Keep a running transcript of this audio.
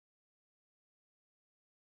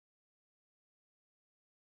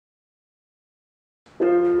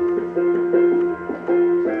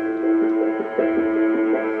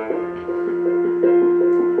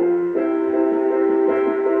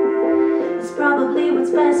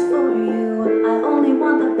what's best for you. I only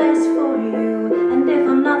want the best for you. And if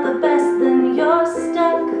I'm not the best, then you're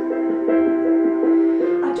stuck.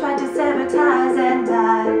 I tried to sabotage and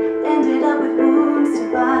I ended up with wounds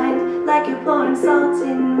to bind, like you're pouring salt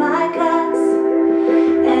in my cuts.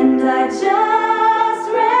 And I just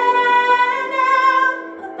ran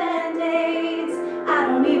out of band-aids. I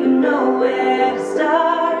don't even know where to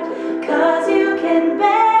start, 'cause you can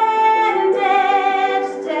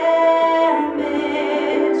bandage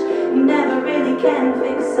damage. You never really can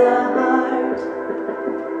fix a heart.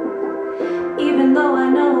 Even though I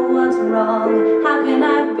know what's wrong, how can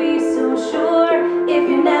I be so sure if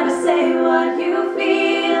you never say what you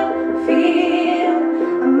feel?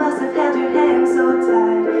 I must have held your hand so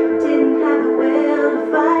tight, didn't have the will to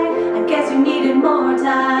fight. I guess you needed more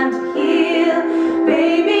time to heal.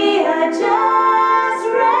 Baby, I just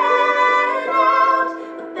ran out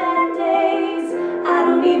of band-aids. I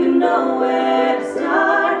don't even know where to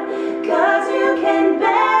start, 'cause you can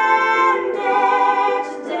bandage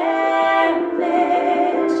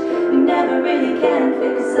damage. You never really can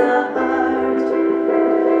fix a heart.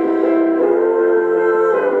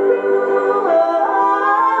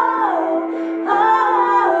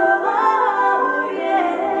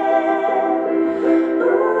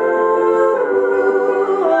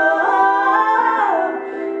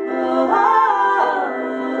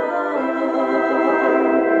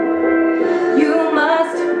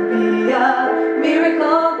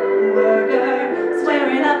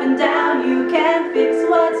 Down, you can't fix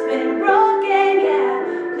what's been broken, yeah.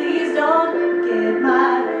 Please don't get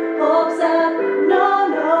my hopes up, no,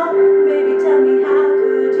 no. Baby, tell me, how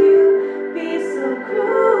could you be so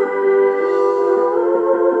cruel?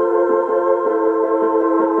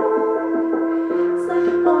 It's like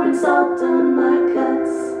you're pouring salt on my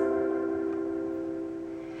cuts.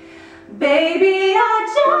 Baby, I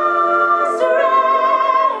just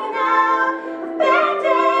ran out of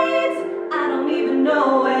band-aids. I don't even know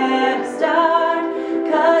where to start,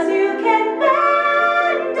 'cause you can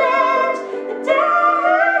bandage the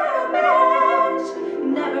damage. You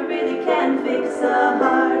never really can fix a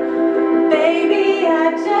heart. Baby, I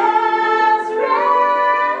just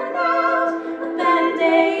ran out of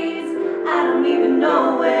band-aids. I don't even know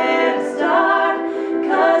where to start,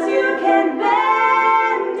 'cause you can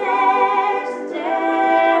bandage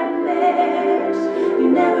damage. You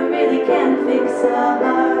never really can fix a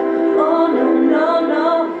heart. Oh no, no, no,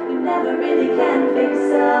 you never really can fix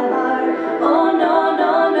a heart. Oh no,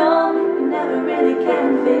 no, no, you never really can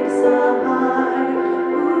fix a heart.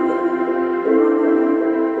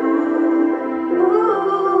 Ooh,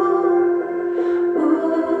 ooh,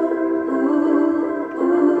 ooh, ooh, ooh,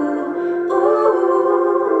 ooh, ooh,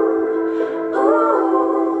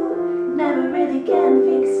 ooh. Never really can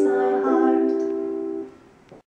fix my